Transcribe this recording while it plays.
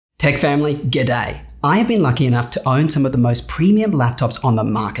Tech family, g'day. I have been lucky enough to own some of the most premium laptops on the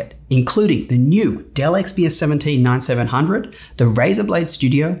market, including the new Dell XPS 17 9700, the Razer Blade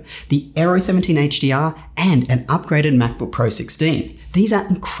Studio, the Aero 17 HDR, and an upgraded Macbook Pro 16. These are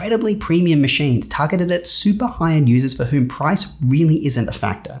incredibly premium machines targeted at super high-end users for whom price really isn't a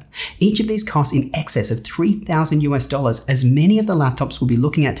factor. Each of these costs in excess of $3,000 as many of the laptops we'll be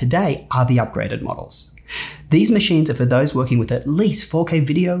looking at today are the upgraded models. These machines are for those working with at least 4K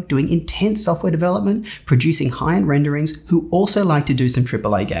video, doing intense software development, producing high-end renderings, who also like to do some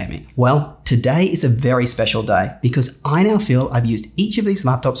AAA gaming. Well, today is a very special day because I now feel I've used each of these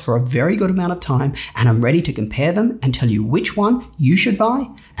laptops for a very good amount of time and I'm ready to compare them and tell you which one you should buy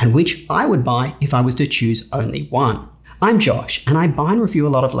and which I would buy if I was to choose only one. I'm Josh, and I buy and review a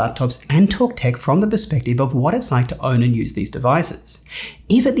lot of laptops and talk tech from the perspective of what it's like to own and use these devices.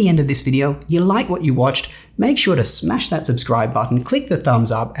 If at the end of this video you like what you watched, make sure to smash that subscribe button, click the thumbs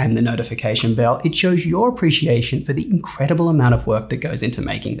up and the notification bell. It shows your appreciation for the incredible amount of work that goes into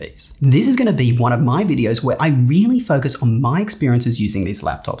making these. This is going to be one of my videos where I really focus on my experiences using these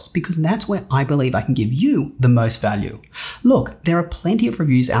laptops because that's where I believe I can give you the most value. Look, there are plenty of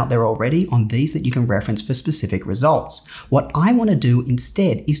reviews out there already on these that you can reference for specific results. What I want to do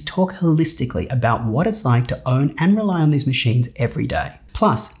instead is talk holistically about what it's like to own and rely on these machines every day.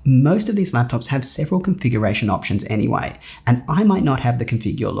 Plus, most of these laptops have several configuration options anyway, and I might not have the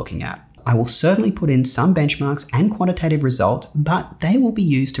config you're looking at. I will certainly put in some benchmarks and quantitative results, but they will be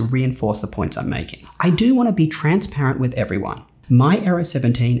used to reinforce the points I'm making. I do want to be transparent with everyone. My Aero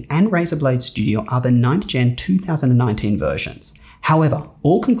 17 and Razer Blade Studio are the 9th Gen 2019 versions. However,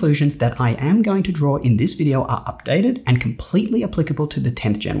 all conclusions that I am going to draw in this video are updated and completely applicable to the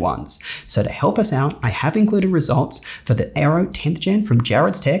 10th Gen ones. So to help us out, I have included results for the Aero 10th Gen from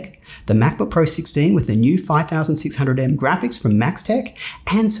Jared's Tech, the Macbook Pro 16 with the new 5600M graphics from Max Tech,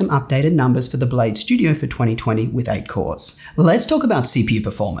 and some updated numbers for the Blade Studio for 2020 with 8 cores. Let's talk about CPU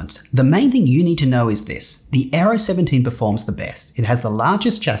performance. The main thing you need to know is this: the Aero 17 performs the best. It has the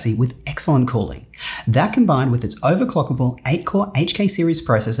largest chassis with excellent cooling. That combined with its overclockable 8-core HK series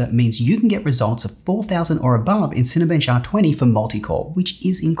processor means you can get results of 4000 or above in Cinebench R20 for multi-core, which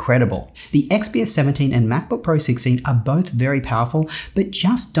is incredible. The XPS 17 and Macbook Pro 16 are both very powerful, but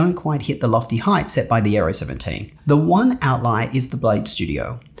just don't quite hit the lofty heights set by the Aero 17. The one outlier is the Blade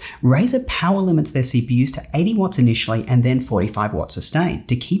Studio. Razer power limits their CPUs to 80 watts initially and then 45 watts sustained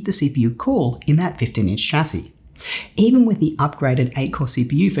to keep the CPU cool in that 15-inch chassis. Even with the upgraded 8-core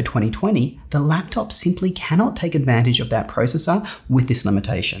CPU for 2020, the laptop simply cannot take advantage of that processor with this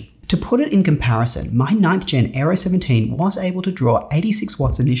limitation. To put it in comparison, my 9th Gen Aero 17 was able to draw 86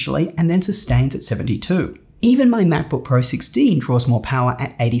 watts initially and then sustains at 72. Even my MacBook Pro 16 draws more power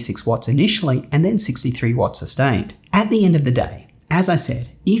at 86 watts initially and then 63 watts sustained. At the end of the day, as I said,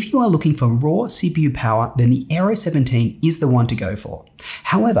 if you are looking for raw CPU power, then the Aero 17 is the one to go for.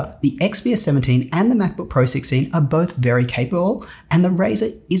 However, the XPS 17 and the MacBook Pro 16 are both very capable, and the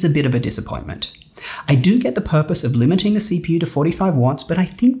Razer is a bit of a disappointment. I do get the purpose of limiting the CPU to 45 watts, but I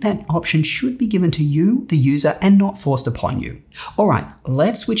think that option should be given to you, the user, and not forced upon you. Alright,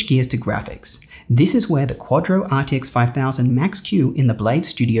 let's switch gears to graphics. This is where the Quadro RTX 5000 Max-Q in the Blade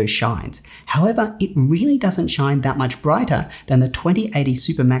Studio shines. However, it really doesn't shine that much brighter than the 2080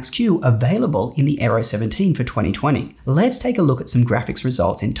 Super Max-Q available in the Aero 17 for 2020. Let's take a look at some graphics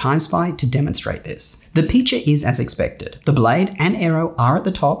results in TimeSpy to demonstrate this. The picture is as expected. The Blade and Aero are at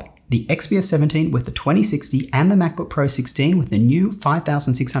the top. The XPS 17 with the 2060 and the MacBook Pro 16 with the new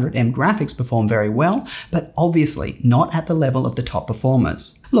 5600M graphics perform very well, but obviously not at the level of the top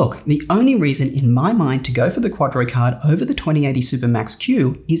performers. Look, the only reason in my mind to go for the Quadro card over the 2080 Super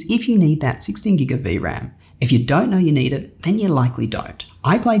Max-Q is if you need that 16GB of VRAM. If you don't know you need it, then you likely don't.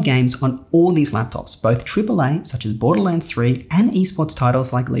 I played games on all these laptops, both AAA such as Borderlands 3 and esports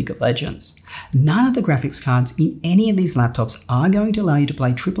titles like League of Legends. None of the graphics cards in any of these laptops are going to allow you to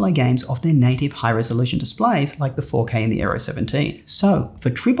play AAA games off their native high-resolution displays like the 4K in the Aero 17. So,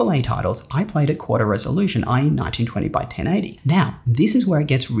 for AAA titles, I played at quarter resolution, i.e. 1920 by 1080. Now, this is where it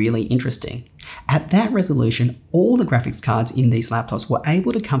gets really interesting. At that resolution, all the graphics cards in these laptops were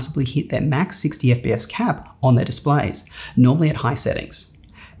able to comfortably hit their max 60 FPS cap on their displays, normally at high settings.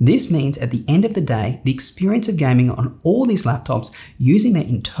 This means at the end of the day, the experience of gaming on all these laptops using their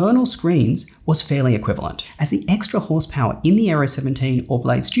internal screens was fairly equivalent, as the extra horsepower in the Aero 17 or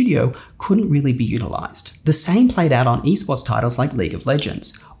Blade Studio couldn't really be utilized. The same played out on esports titles like League of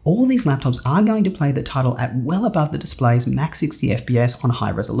Legends. All these laptops are going to play the title at well above the display's max 60 FPS on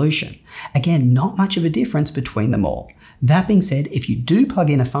high resolution. Again, not much of a difference between them all. That being said, if you do plug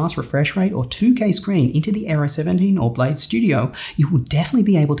in a fast refresh rate or 2K screen into the Aero 17 or Blade Studio, you will definitely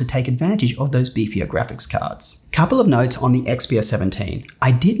be able to take advantage of those beefier graphics cards. Couple of notes on the XPS 17.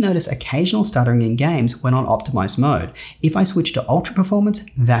 I did notice occasional stuttering in games when on optimized mode. If I switched to ultra performance,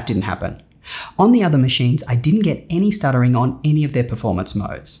 that didn't happen. On the other machines, I didn't get any stuttering on any of their performance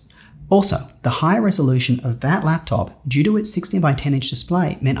modes. Also, the high resolution of that laptop, due to its 16 by 10 inch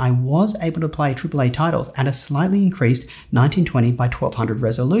display, meant I was able to play AAA titles at a slightly increased 1920 by 1200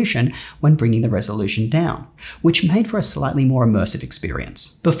 resolution when bringing the resolution down, which made for a slightly more immersive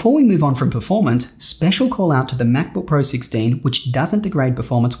experience. Before we move on from performance, special call out to the Macbook Pro 16, which doesn't degrade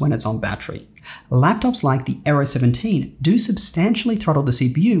performance when it's on battery. Laptops like the Aero 17 do substantially throttle the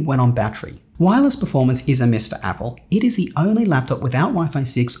CPU when on battery. Wireless performance is a miss for Apple. It is the only laptop without Wi-Fi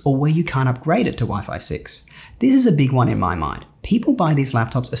 6 or where you can't upgrade it to Wi-Fi 6. This is a big one in my mind. People buy these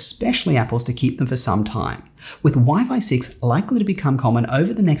laptops, especially Apple's, to keep them for some time. With Wi-Fi 6 likely to become common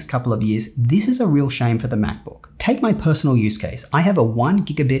over the next couple of years, this is a real shame for the MacBook. Take my personal use case. I have a 1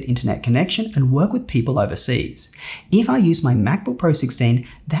 gigabit internet connection and work with people overseas. If I use my MacBook Pro 16,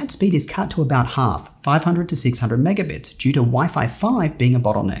 that speed is cut to about half, 500 to 600 megabits, due to Wi-Fi 5 being a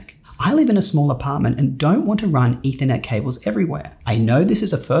bottleneck. I live in a small apartment and don't want to run Ethernet cables everywhere. I know this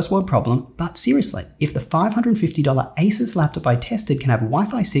is a first world problem, but seriously, if the $550 Asus laptop I tested can have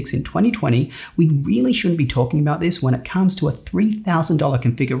Wi-Fi 6 in 2020, we really shouldn't be talking about this when it comes to a $3,000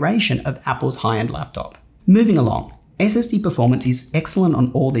 configuration of Apple's high-end laptop. Moving along, SSD performance is excellent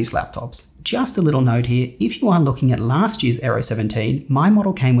on all these laptops. Just a little note here, if you are looking at last year's Aero 17, my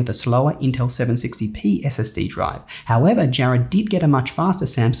model came with a slower Intel 760p SSD drive. However, Jared did get a much faster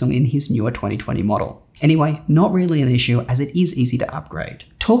Samsung in his newer 2020 model. Anyway, not really an issue as it is easy to upgrade.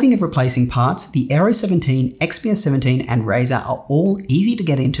 Talking of replacing parts, the Aero 17, XPS 17 and Razer are all easy to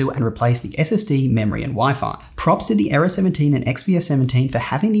get into and replace the SSD, memory and Wi-Fi. Props to the Aero 17 and XPS 17 for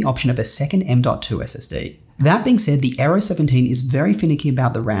having the option of a second M.2 SSD. That being said, the Aero 17 is very finicky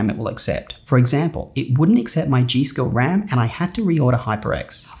about the RAM it will accept. For example, it wouldn't accept my G.Skill RAM and I had to reorder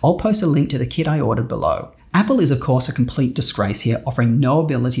HyperX. I'll post a link to the kit I ordered below. Apple is of course a complete disgrace here, offering no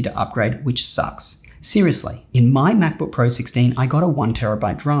ability to upgrade, which sucks. Seriously, in my MacBook Pro 16, I got a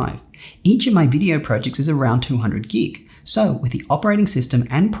 1TB drive. Each of my video projects is around 200 gig. So with the operating system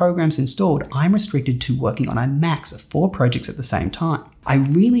and programs installed, I'm restricted to working on a max of 4 projects at the same time. I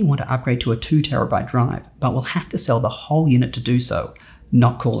really want to upgrade to a 2TB drive, but will have to sell the whole unit to do so.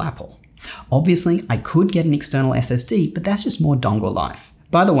 Not cool, Apple. Obviously, I could get an external SSD, but that's just more dongle life.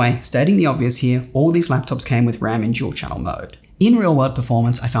 By the way, stating the obvious here, all these laptops came with RAM in dual channel mode. In real-world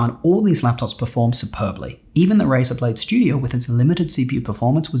performance, I found all these laptops perform superbly. Even the Razer Blade Studio with its limited CPU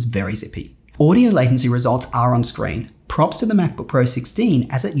performance was very zippy. Audio latency results are on screen. Props to the MacBook Pro 16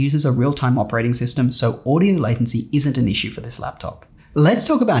 as it uses a real-time operating system, so audio latency isn't an issue for this laptop. Let's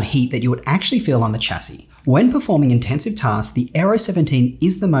talk about heat that you would actually feel on the chassis. When performing intensive tasks, the Aero 17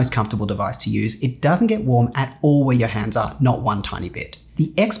 is the most comfortable device to use. It doesn't get warm at all where your hands are, not one tiny bit.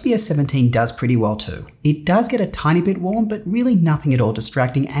 The XPS 17 does pretty well too. It does get a tiny bit warm, but really nothing at all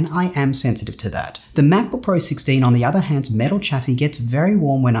distracting, and I am sensitive to that. The MacBook Pro 16, on the other hand's metal chassis gets very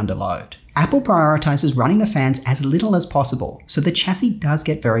warm when under load. Apple prioritizes running the fans as little as possible, so the chassis does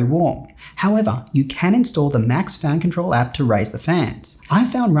get very warm. However, you can install the Max Fan Control app to raise the fans. I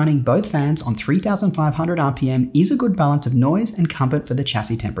found running both fans on 3,500 RPM is a good balance of noise and comfort for the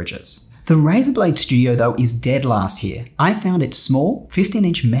chassis temperatures. The Razer Blade Studio though is dead last here. I found its small,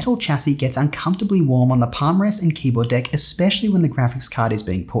 15-inch metal chassis gets uncomfortably warm on the palm rest and keyboard deck, especially when the graphics card is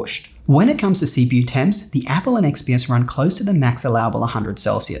being pushed. When it comes to CPU temps, the Apple and XPS run close to the max allowable 100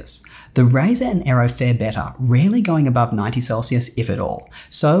 Celsius. The Razer and Aero fare better, rarely going above 90 Celsius if at all.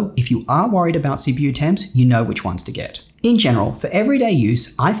 So if you are worried about CPU temps, you know which ones to get. In general, for everyday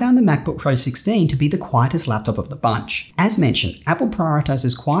use, I found the MacBook Pro 16 to be the quietest laptop of the bunch. As mentioned, Apple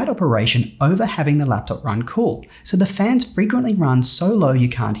prioritizes quiet operation over having the laptop run cool, so the fans frequently run so low you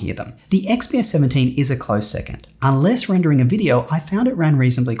can't hear them. The XPS 17 is a close second. Unless rendering a video, I found it ran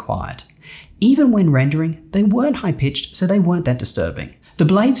reasonably quiet. Even when rendering, they weren't high-pitched, so they weren't that disturbing. The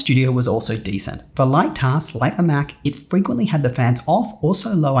Blade Studio was also decent. For light tasks like the Mac, it frequently had the fans off or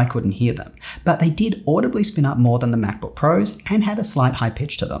so low I couldn't hear them, but they did audibly spin up more than the MacBook Pros and had a slight high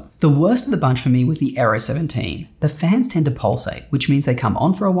pitch to them. The worst of the bunch for me was the Aero 17. The fans tend to pulsate, which means they come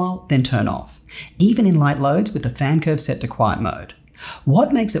on for a while, then turn off, even in light loads with the fan curve set to quiet mode.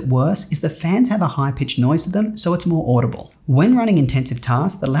 What makes it worse is the fans have a high-pitched noise to them, so it's more audible. When running intensive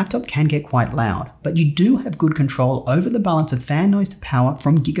tasks, the laptop can get quite loud, but you do have good control over the balance of fan noise to power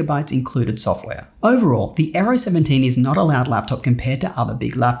from Gigabyte's included software. Overall, the Aero 17 is not a loud laptop compared to other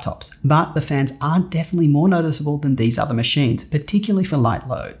big laptops, but the fans are definitely more noticeable than these other machines, particularly for light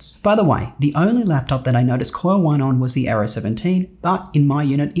loads. By the way, the only laptop that I noticed coil whine on was the Aero 17, but in my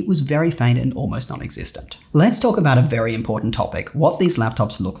unit it was very faint and almost non-existent. Let's talk about a very important topic, what these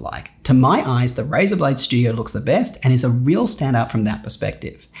laptops look like. To my eyes, the Razer Blade Studio looks the best and is a real standout from that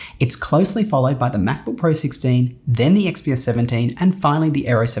perspective. It's closely followed by the Macbook Pro 16, then the XPS 17, and finally the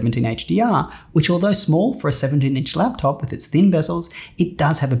Aero 17 HDR, which although small for a 17-inch laptop with its thin bezels, it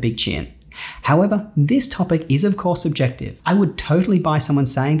does have a big chin. However, this topic is of course subjective. I would totally buy someone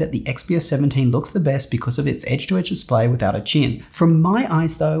saying that the XPS 17 looks the best because of its edge-to-edge display without a chin. From my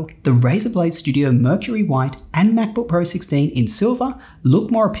eyes though, the Razer Blade Studio Mercury White and Macbook Pro 16 in silver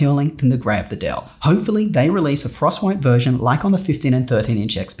look more appealing than the grey of the Dell. Hopefully they release a frostwhite version like on the 15 and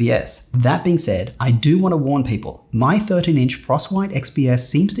 13-inch XPS. That being said, I do want to warn people, my 13-inch frostwhite XPS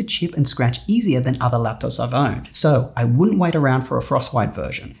seems to chip and scratch easier than other laptops I've owned, so I wouldn't wait around for a frostwhite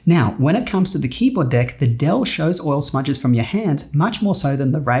version. Now, when it comes to the keyboard deck, the Dell shows oil smudges from your hands much more so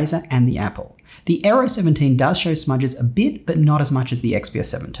than the Razer and the Apple. The Aero 17 does show smudges a bit, but not as much as the XPS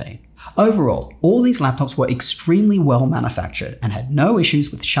 17. Overall, all these laptops were extremely well manufactured and had no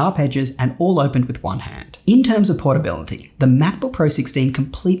issues with sharp edges and all opened with one hand. In terms of portability, the MacBook Pro 16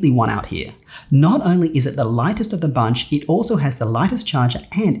 completely won out here. Not only is it the lightest of the bunch, it also has the lightest charger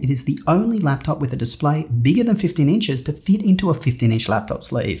and it is the only laptop with a display bigger than 15 inches to fit into a 15-inch laptop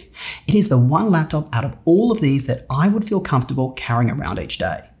sleeve. It is the one laptop out of all of these that I would feel comfortable carrying around each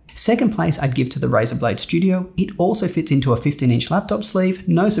day. Second place I'd give to the Razer Blade Studio. It also fits into a 15-inch laptop sleeve,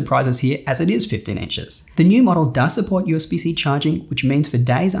 no surprises here as it is 15 inches. The new model does support USB-C charging, which means for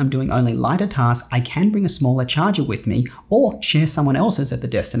days I'm doing only lighter tasks, I can bring a smaller charger with me or share someone else's at the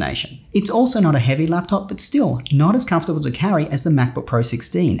destination. It's also not a heavy laptop, but still not as comfortable to carry as the MacBook Pro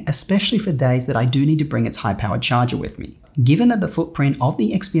 16, especially for days that I do need to bring its high-powered charger with me. Given that the footprint of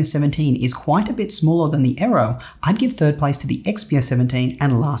the XPS 17 is quite a bit smaller than the Aero, I'd give third place to the XPS 17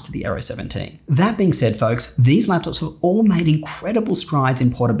 and last to the Aero 17. That being said folks, these laptops have all made incredible strides in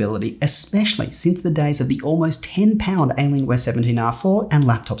portability, especially since the days of the almost 10-pound Alienware 17R4 and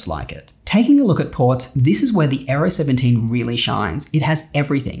laptops like it. Taking a look at ports, this is where the Aero 17 really shines. It has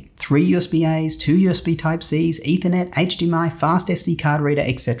everything. 3 USB-As, 2 USB Type-Cs, Ethernet, HDMI, fast SD card reader,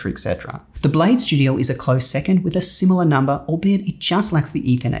 etc, etc. The Blade Studio is a close second with a similar number, albeit it just lacks the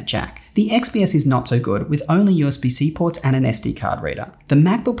Ethernet jack. The XPS is not so good, with only USB-C ports and an SD card reader. The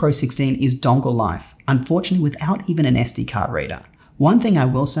MacBook Pro 16 is dongle life, unfortunately without even an SD card reader. One thing I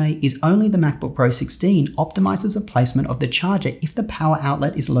will say is only the MacBook Pro 16 optimizes the placement of the charger if the power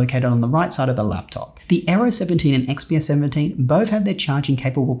outlet is located on the right side of the laptop. The Aero 17 and XPS 17 both have their charging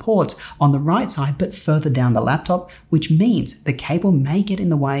capable ports on the right side but further down the laptop, which means the cable may get in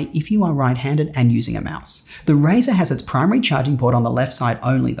the way if you are right-handed and using a mouse. The Razer has its primary charging port on the left side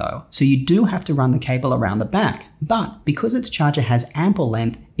only though, so you do have to run the cable around the back, but because its charger has ample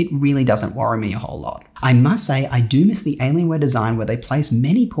length, it really doesn't worry me a whole lot. I must say I do miss the Alienware design where they place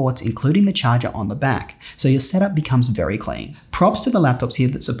many ports including the charger on the back, so your setup becomes very clean. Props to the laptops here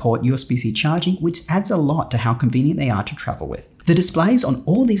that support USB-C charging, which adds a lot to how convenient they are to travel with. The displays on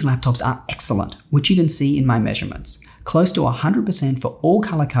all these laptops are excellent, which you can see in my measurements. Close to 100% for all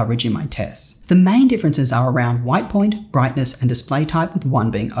color coverage in my tests. The main differences are around white point, brightness, and display type, with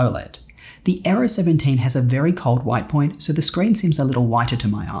one being OLED. The Aero 17 has a very cold white point, so the screen seems a little whiter to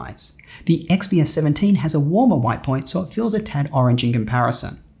my eyes. The XPS 17 has a warmer white point, so it feels a tad orange in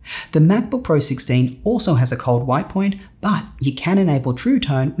comparison. The MacBook Pro 16 also has a cold white point, but you can enable True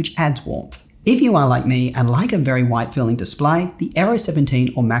Tone, which adds warmth. If you are like me and like a very white feeling display, the Aero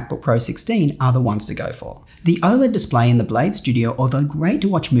 17 or MacBook Pro 16 are the ones to go for. The OLED display in the Blade Studio, although great to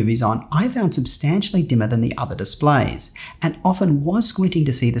watch movies on, I found substantially dimmer than the other displays, and often was squinting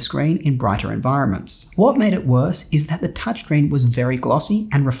to see the screen in brighter environments. What made it worse is that the touchscreen was very glossy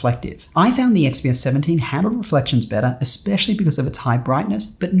and reflective. I found the XPS 17 handled reflections better, especially because of its high brightness,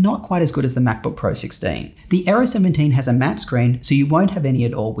 but not quite as good as the MacBook Pro 16. The Aero 17 has a matte screen, so you won't have any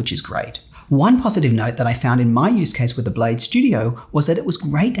at all, which is great. One positive note that I found in my use case with the Blade Studio was that it was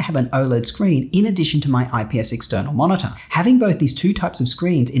great to have an OLED screen in addition to my IPS external monitor. Having both these two types of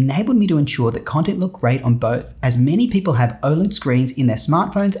screens enabled me to ensure that content looked great on both, as many people have OLED screens in their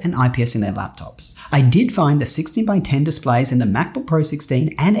smartphones and IPS in their laptops. I did find the 16:10 displays in the MacBook Pro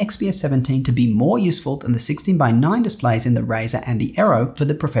 16 and XPS 17 to be more useful than the 16:9 displays in the Razer and the Aero for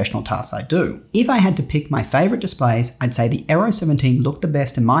the professional tasks I do. If I had to pick my favorite displays, I'd say the Aero 17 looked the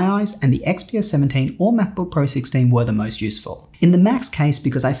best in my eyes and the XPS XPS 17 or MacBook Pro 16 were the most useful. In the Mac's case,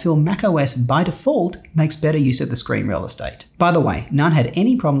 because I feel macOS by default makes better use of the screen real estate. By the way, none had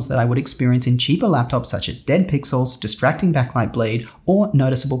any problems that I would experience in cheaper laptops such as dead pixels, distracting backlight bleed, or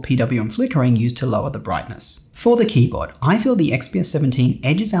noticeable PWM flickering used to lower the brightness. For the keyboard, I feel the XPS 17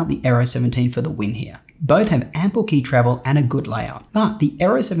 edges out the Aero 17 for the win here. Both have ample key travel and a good layout, but the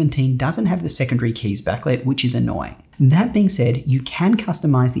Aero 17 doesn't have the secondary keys backlit, which is annoying. That being said, you can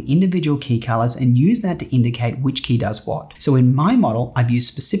customize the individual key colors and use that to indicate which key does what. So in my model, I've used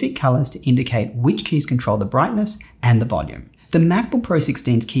specific colors to indicate which keys control the brightness and the volume. The MacBook Pro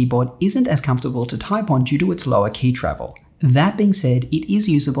 16's keyboard isn't as comfortable to type on due to its lower key travel. That being said, it is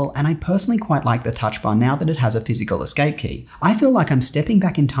usable and I personally quite like the touch bar now that it has a physical escape key. I feel like I'm stepping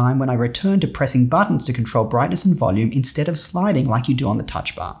back in time when I return to pressing buttons to control brightness and volume instead of sliding like you do on the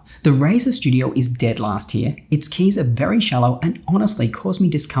touch bar. The Razer Studio is dead last here. Its keys are very shallow and honestly cause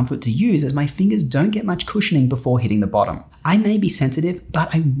me discomfort to use as my fingers don't get much cushioning before hitting the bottom. I may be sensitive, but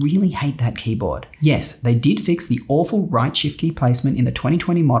I really hate that keyboard. Yes, they did fix the awful right shift key placement in the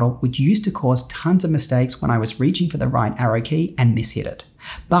 2020 model, which used to cause tons of mistakes when I was reaching for the right arrow key and mishit it.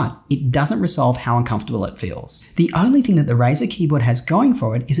 But it doesn't resolve how uncomfortable it feels. The only thing that the Razer keyboard has going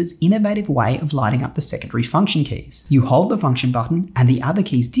for it is its innovative way of lighting up the secondary function keys. You hold the function button and the other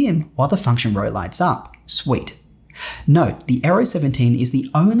keys dim while the function row lights up. Sweet. Note, the Aero 17 is the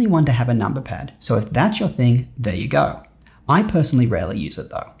only one to have a number pad, so if that's your thing, there you go. I personally rarely use it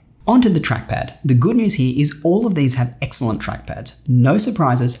though. Onto the trackpad. The good news here is all of these have excellent trackpads. No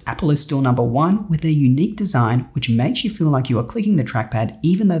surprises, Apple is still number one with their unique design, which makes you feel like you are clicking the trackpad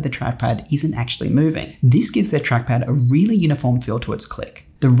even though the trackpad isn't actually moving. This gives their trackpad a really uniform feel to its click.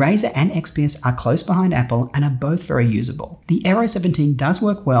 The Razer and XPS are close behind Apple and are both very usable. The Aero 17 does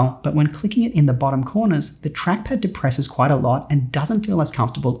work well, but when clicking it in the bottom corners, the trackpad depresses quite a lot and doesn't feel as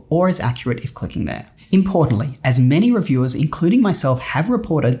comfortable or as accurate if clicking there. Importantly, as many reviewers, including myself, have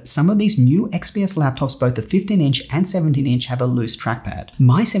reported, some of these new XPS laptops, both the 15-inch and 17-inch, have a loose trackpad.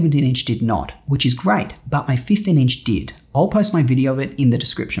 My 17-inch did not, which is great, but my 15-inch did. I'll post my video of it in the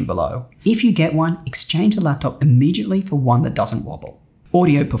description below. If you get one, exchange the laptop immediately for one that doesn't wobble.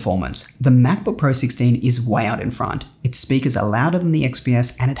 Audio performance. The MacBook Pro 16 is way out in front. Its speakers are louder than the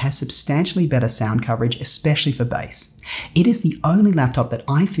XPS and it has substantially better sound coverage, especially for bass. It is the only laptop that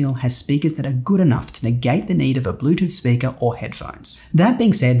I feel has speakers that are good enough to negate the need of a Bluetooth speaker or headphones. That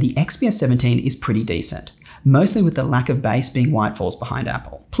being said, the XPS 17 is pretty decent, mostly with the lack of bass being why it falls behind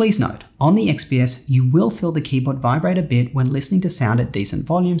Apple. Please note, on the XPS, you will feel the keyboard vibrate a bit when listening to sound at decent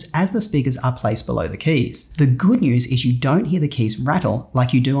volumes as the speakers are placed below the keys. The good news is you don't hear the keys rattle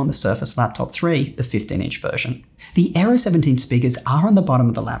like you do on the Surface Laptop 3, the 15-inch version. The Aero 17 speakers are on the bottom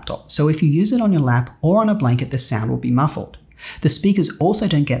of the laptop, so if you use it on your lap or on a blanket, the sound will be muffled. The speakers also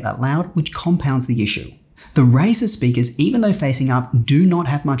don't get that loud, which compounds the issue. The Razer speakers, even though facing up, do not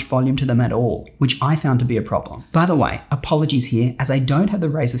have much volume to them at all, which I found to be a problem. By the way, apologies here, as I don't have the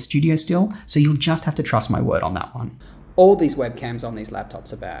Razer Studio still, so you'll just have to trust my word on that one. All these webcams on these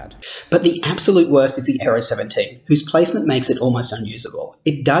laptops are bad. But the absolute worst is the Aero 17, whose placement makes it almost unusable.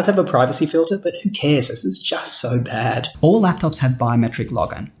 It does have a privacy filter, but who cares? This is just so bad. All laptops have biometric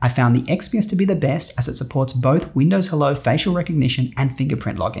login. I found the XPS to be the best as it supports both Windows Hello facial recognition and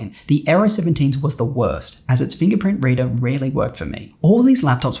fingerprint login. The Aero 17's was the worst, as its fingerprint reader rarely worked for me. All these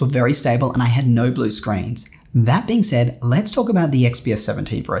laptops were very stable and I had no blue screens. That being said, let's talk about the XPS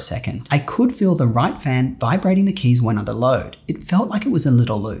 17 for a second. I could feel the right fan vibrating the keys when under load. It felt like it was a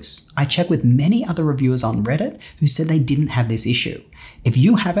little loose. I checked with many other reviewers on Reddit who said they didn't have this issue. If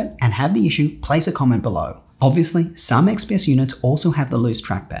you have it and have the issue, place a comment below. Obviously, some XPS units also have the loose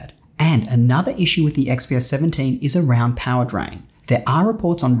trackpad. And another issue with the XPS 17 is around power drain. There are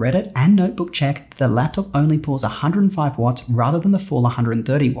reports on Reddit and Notebook Check that the laptop only pulls 105 watts rather than the full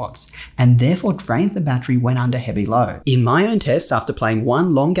 130 watts, and therefore drains the battery when under heavy load. In my own tests, after playing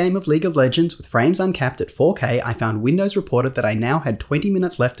one long game of League of Legends with frames uncapped at 4K, I found Windows reported that I now had 20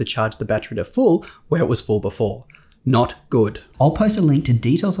 minutes left to charge the battery to full where it was full before. Not good. I'll post a link to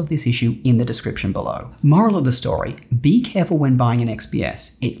details of this issue in the description below. Moral of the story, be careful when buying an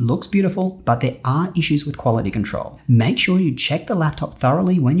XPS. It looks beautiful, but there are issues with quality control. Make sure you check the laptop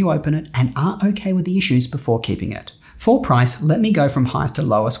thoroughly when you open it and are okay with the issues before keeping it. For price, let me go from highest to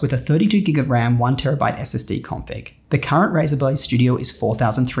lowest with a 32GB of RAM, 1TB SSD config. The current Razer Blade Studio is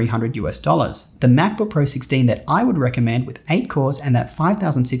 $4,300 US. The MacBook Pro 16 that I would recommend with 8 cores and that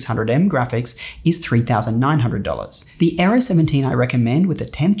 5600M graphics is $3,900. The Aero 17 I recommend with the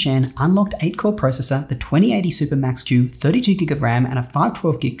 10th gen unlocked 8-core processor, the 2080 Supermax Q, 32GB of RAM and a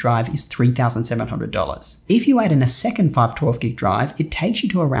 512GB drive is $3,700. If you add in a second 512GB drive, it takes you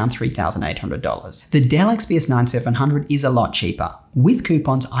to around $3,800. The Dell XPS 9700 is a lot cheaper. With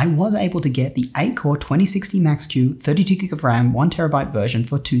coupons, I was able to get the 8-core 2060 Max Q, 32GB of RAM, 1TB version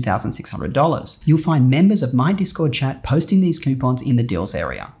for $2,600. You'll find members of my Discord chat posting these coupons in the deals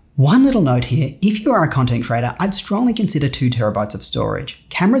area. One little note here, if you are a content creator, I'd strongly consider 2TB of storage.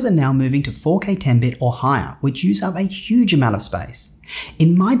 Cameras are now moving to 4K 10-bit or higher, which use up a huge amount of space.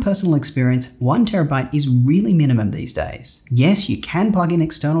 In my personal experience, 1TB is really minimum these days. Yes, you can plug in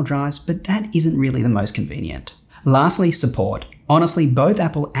external drives, but that isn't really the most convenient. Lastly, support. Honestly, both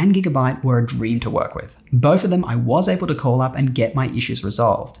Apple and Gigabyte were a dream to work with. Both of them I was able to call up and get my issues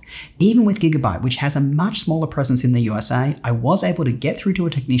resolved. Even with Gigabyte, which has a much smaller presence in the USA, I was able to get through to a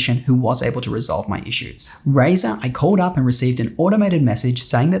technician who was able to resolve my issues. Razer, I called up and received an automated message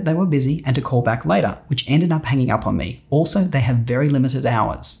saying that they were busy and to call back later, which ended up hanging up on me. Also, they have very limited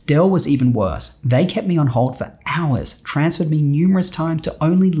hours. Dell was even worse. They kept me on hold for hours, transferred me numerous times to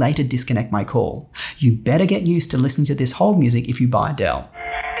only later disconnect my call. You better get used to listening to this hold music if you buy a Dell.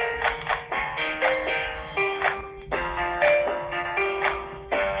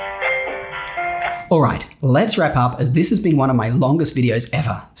 Alright, let's wrap up as this has been one of my longest videos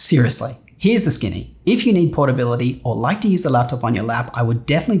ever. Seriously. Here's the skinny. If you need portability or like to use the laptop on your lap, I would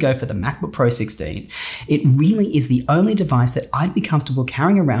definitely go for the MacBook Pro 16. It really is the only device that I'd be comfortable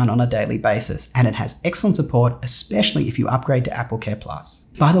carrying around on a daily basis, and it has excellent support, especially if you upgrade to AppleCare Plus.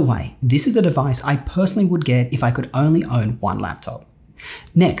 By the way, this is the device I personally would get if I could only own one laptop.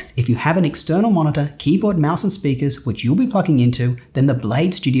 Next, if you have an external monitor, keyboard, mouse and speakers which you'll be plugging into, then the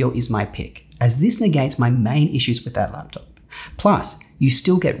Blade Studio is my pick, as this negates my main issues with that laptop. Plus, you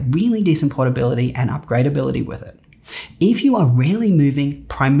still get really decent portability and upgradability with it. If you are rarely moving,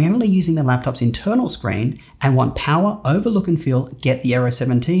 primarily using the laptop's internal screen, and want power over look and feel, get the Aero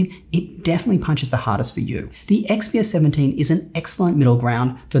 17, it definitely punches the hardest for you. The XPS 17 is an excellent middle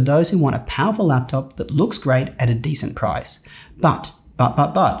ground for those who want a powerful laptop that looks great at a decent price. But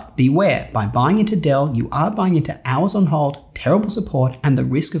beware, by buying into Dell, you are buying into hours on hold, terrible support, and the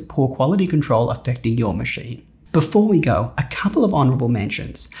risk of poor quality control affecting your machine. Before we go, a couple of honorable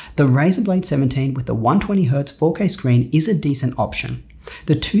mentions. The Razer Blade 17 with the 120Hz 4K screen is a decent option.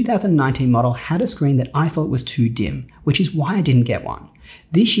 The 2019 model had a screen that I thought was too dim, which is why I didn't get one.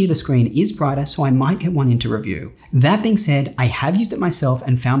 This year the screen is brighter, so I might get one into review. That being said, I have used it myself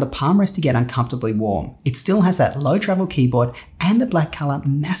and found the palm rest to get uncomfortably warm. It still has that low travel keyboard and the black color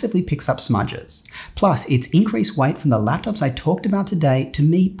massively picks up smudges. Plus, its increased weight from the laptops I talked about today to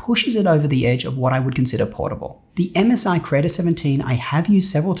me pushes it over the edge of what I would consider portable. The MSI Creator 17 I have used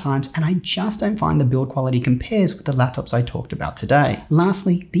several times and I just don't find the build quality compares with the laptops I talked about today.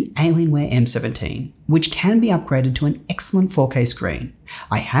 Lastly, the Alienware M17, which can be upgraded to an excellent 4K screen.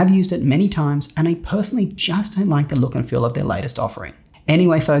 I have used it many times and I personally just don't like the look and feel of their latest offering.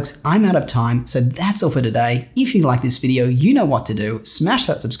 Anyway folks, I'm out of time, so that's all for today. If you like this video, you know what to do. Smash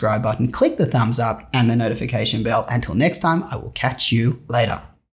that subscribe button, click the thumbs up and the notification bell. Until next time, I will catch you later.